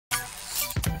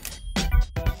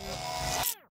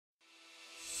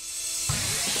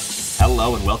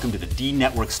Hello and welcome to the D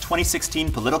Network's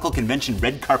 2016 Political Convention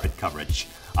red carpet coverage.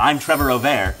 I'm Trevor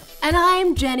Rovert. And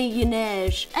I'm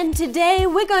Ynnej. And today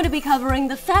we're going to be covering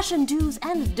the fashion do's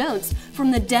and don'ts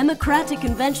from the Democratic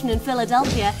Convention in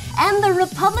Philadelphia and the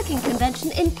Republican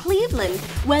Convention in Cleveland,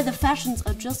 where the fashions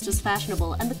are just as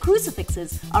fashionable and the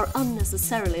crucifixes are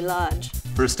unnecessarily large.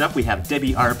 First up, we have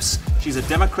Debbie Arps. She's a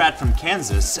Democrat from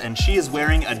Kansas, and she is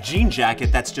wearing a jean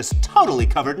jacket that's just totally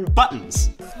covered in buttons.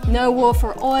 No war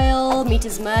for oil, meat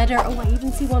is murder. Oh, I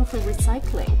even see one for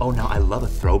recycling. Oh, now I love a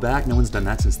throwback. No one's done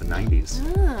that since the 90s.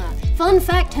 Fun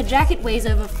fact, her jacket weighs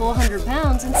over 400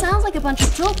 pounds and sounds like a bunch of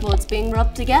chalkboards being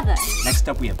rubbed together. Next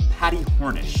up, we have Patty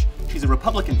Hornish. She's a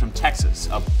Republican from Texas,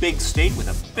 a big state with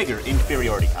a bigger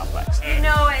inferiority complex. You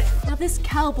know it. Now this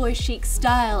cowboy chic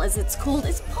style, as it's called,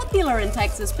 is popular in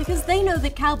Texas because they know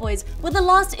that cowboys were the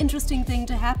last interesting thing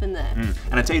to happen there.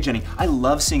 And I tell you, Jenny, I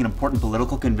love seeing an important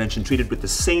political convention treated with the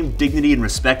same dignity and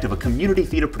respect of a community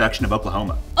theater production of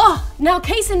Oklahoma. Oh, now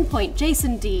case in point,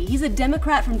 Jason D. He's a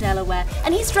Democrat from Delaware,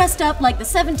 and he's dressed up like the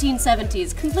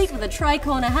 1770s, complete with a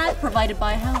tri-corner hat provided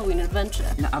by Halloween Adventure.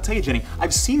 Now, I'll tell you, Jenny,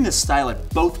 I've seen this style at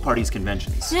both parties'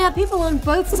 conventions. Yeah, people on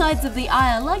both sides of the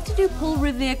aisle like to do Paul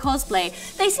Revere cosplay.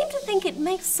 They seem to think it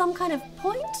makes some kind of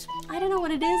point. I don't know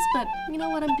what it is, but you know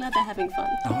what? I'm glad they're having fun.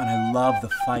 Oh, and I love the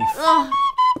fife. Oh.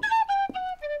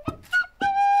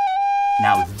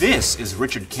 Now this is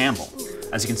Richard Campbell.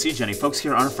 As you can see, Jenny, folks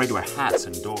here aren't afraid to wear hats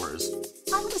indoors.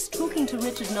 I was talking to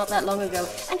Richard not that long ago,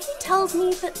 and he tells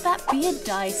me that that beard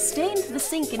dye stained the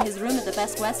sink in his room at the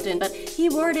Best Western, but he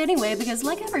wore it anyway because,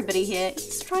 like everybody here,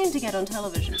 he's trying to get on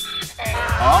television.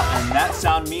 Oh, and that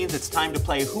sound means it's time to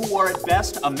play Who Wore It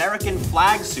Best? American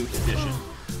Flag Suit Edition.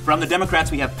 From the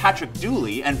Democrats, we have Patrick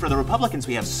Dooley, and for the Republicans,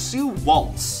 we have Sue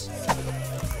Waltz.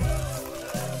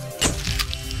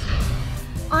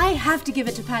 I have to give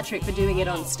it to Patrick for doing it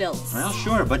on stilts. Well,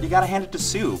 sure, but you gotta hand it to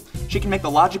Sue. She can make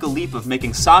the logical leap of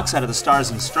making socks out of the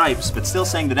stars and stripes, but still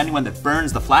saying that anyone that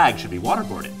burns the flag should be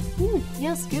waterboarded.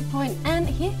 Yes, good point. And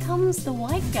here comes the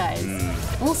white guys.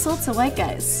 All sorts of white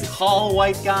guys. Tall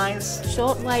white guys.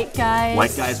 Short white guys.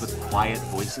 White guys with quiet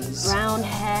voices. Brown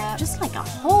hair. Just like a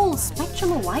whole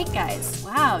spectrum of white guys.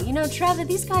 Wow, you know, Trevor,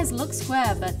 these guys look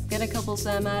square, but get a couple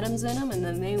Sam Adams in them and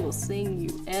then they will sing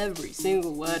you every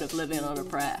single word of Living on a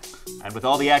Prayer. And with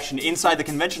all the action inside the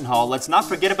convention hall, let's not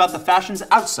forget about the fashions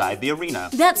outside the arena.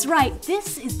 That's right.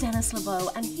 This is Dennis LeBeau,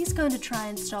 and he's going to try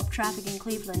and stop traffic in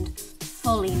Cleveland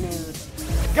fully nude.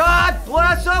 God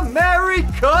bless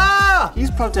America! He's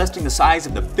protesting the size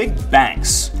of the big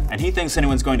banks, and he thinks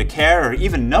anyone's going to care or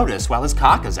even notice while his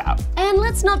cock is out. And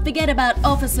let's not forget about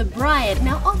Officer Bryant.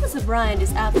 Now, Officer Bryant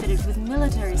is outfitted with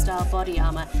military-style body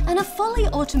armor and a fully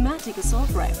automatic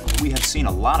assault rifle. We have seen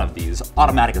a lot of these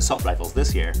automatic assault rifles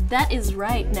this year. That is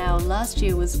right. Now, last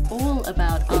year was all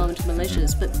about armed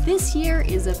militias, but this year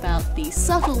is about the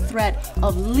subtle threat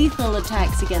of lethal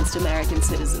attacks against American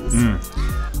citizens.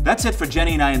 That's it for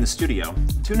Jenny and I in the studio.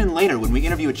 Tune in later when we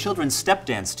interview a children's step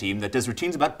dance team that does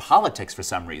routines about politics for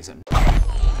some reason.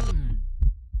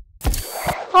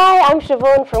 Hi, I'm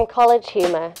Siobhan from College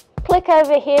Humor. Click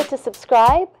over here to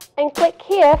subscribe and click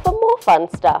here for more fun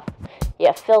stuff.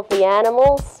 You filthy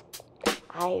animals.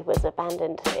 I was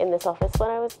abandoned in this office when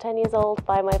I was 10 years old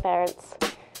by my parents.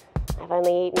 I've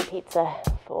only eaten pizza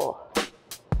for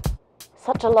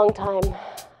such a long time.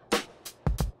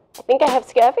 I think I have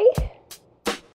scurvy.